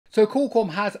So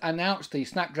Qualcomm has announced the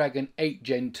Snapdragon 8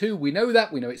 Gen 2. We know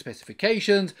that, we know its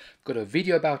specifications. We've got a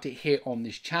video about it here on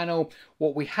this channel.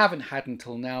 What we haven't had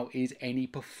until now is any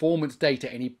performance data,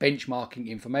 any benchmarking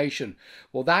information.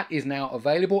 Well, that is now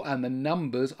available and the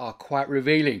numbers are quite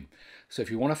revealing. So if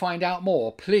you want to find out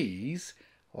more, please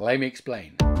let me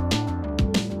explain.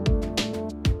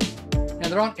 Now,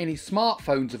 there aren't any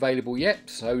smartphones available yet,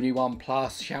 Sony,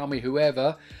 OnePlus, Xiaomi,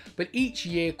 whoever, but each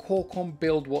year Qualcomm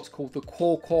build what's called the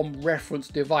Qualcomm Reference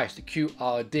Device, the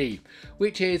QRD,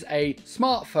 which is a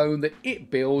smartphone that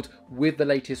it builds with the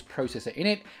latest processor in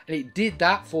it, and it did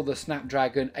that for the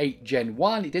Snapdragon 8 Gen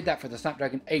 1, it did that for the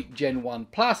Snapdragon 8 Gen 1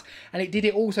 Plus, and it did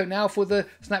it also now for the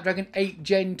Snapdragon 8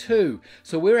 Gen 2.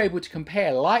 So we're able to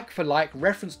compare like for like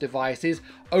reference devices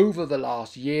over the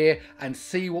last year and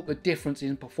see what the difference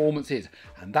in performance is.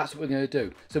 And that's what we're going to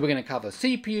do. So we're going to cover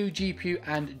CPU, GPU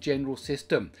and general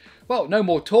system. Well, no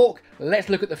more talk, let's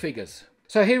look at the figures.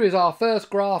 So here is our first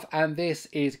graph, and this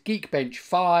is Geekbench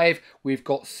 5. We've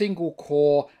got single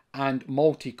core and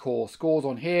multi-core scores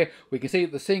on here. We can see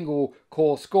that the single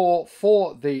core score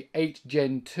for the 8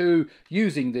 Gen 2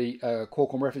 using the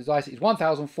Qualcomm reference device is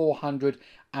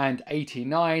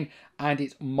 1,489 and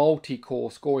its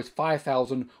multi-core score is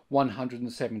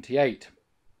 5,178.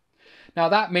 Now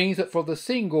that means that for the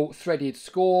single threaded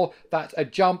score, that's a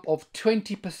jump of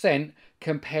 20%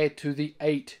 compared to the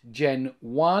 8 Gen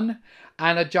 1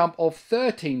 and a jump of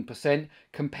 13%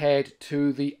 compared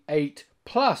to the 8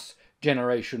 Plus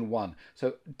Generation 1.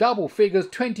 So double figures,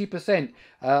 20%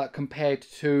 compared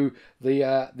to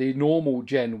the normal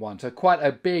Gen 1. So quite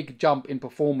a big jump in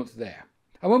performance there.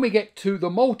 And when we get to the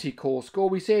multi-core score,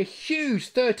 we see a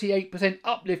huge 38%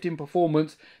 uplift in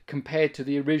performance compared to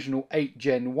the original 8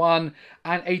 Gen 1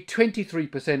 and a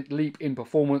 23% leap in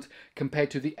performance compared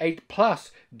to the 8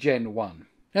 Plus Gen 1.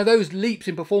 Now those leaps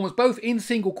in performance both in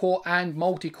single core and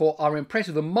multi-core are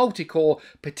impressive. The multi-core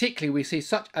particularly, we see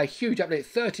such a huge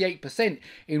uplift, 38%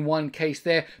 in one case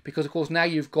there, because of course now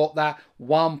you've got that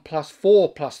 1 plus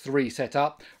 4 plus 3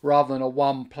 setup rather than a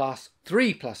 1 plus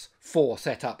 3 plus 4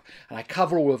 setup. And I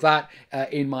cover all of that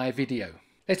in my video.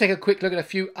 Let's take a quick look at a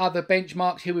few other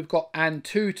benchmarks. Here we've got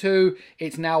Antutu.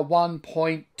 It's now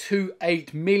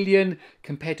 1.28 million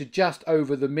compared to just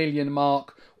over the million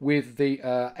mark with the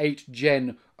 8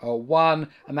 Gen 1,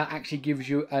 and that actually gives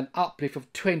you an uplift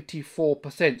of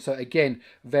 24%. So again,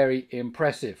 very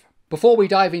impressive. Before we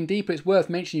dive in deeper, it's worth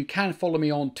mentioning you can follow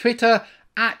me on Twitter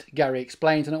at Gary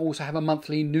Explains, and I also have a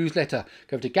monthly newsletter.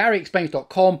 Go to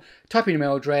GaryExplains.com, type in your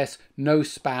email address, no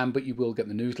spam, but you will get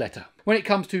the newsletter. When it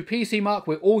comes to PC Mark,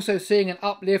 we're also seeing an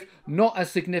uplift, not as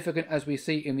significant as we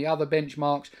see in the other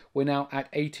benchmarks. We're now at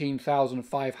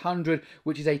 18,500,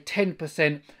 which is a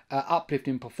 10% uplift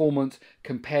in performance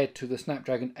compared to the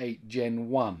Snapdragon 8 Gen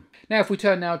 1. Now, if we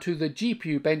turn now to the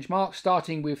GPU benchmark,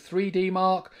 starting with 3D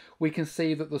Mark, we can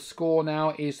see that the score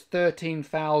now is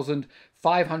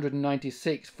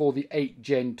 13,596 for the 8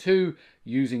 Gen 2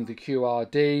 using the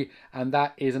QRD, and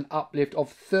that is an uplift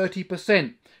of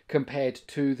 30% compared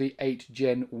to the 8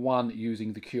 Gen 1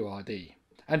 using the QRD.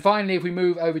 And finally, if we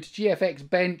move over to GFX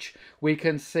Bench, we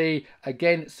can see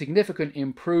again significant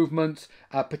improvements,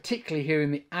 particularly here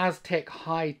in the Aztec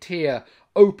high tier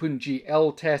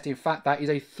OpenGL test. In fact, that is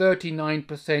a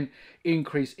 39%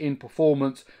 increase in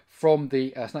performance from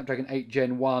the Snapdragon 8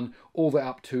 Gen 1 all the way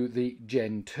up to the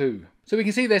Gen 2. So we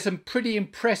can see there's some pretty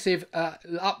impressive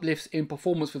uplifts in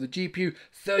performance for the GPU,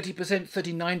 30%,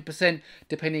 39%,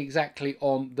 depending exactly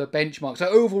on the benchmark. So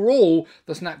overall,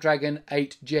 the Snapdragon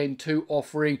 8 Gen 2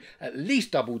 offering at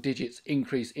least double digits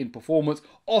increase in performance,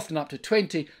 often up to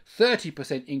 20,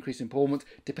 30% increase in performance,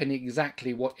 depending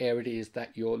exactly what area it is that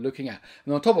you're looking at.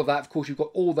 And on top of that, of course, you've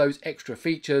got all those extra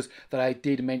features that I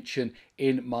did mention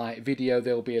in my video.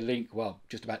 There'll be a link, well,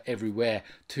 just about everywhere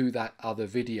to that other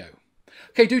video.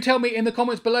 Okay, do tell me in the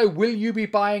comments below, will you be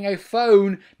buying a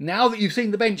phone now that you've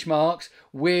seen the benchmarks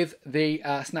with the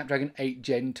Snapdragon 8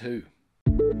 Gen 2?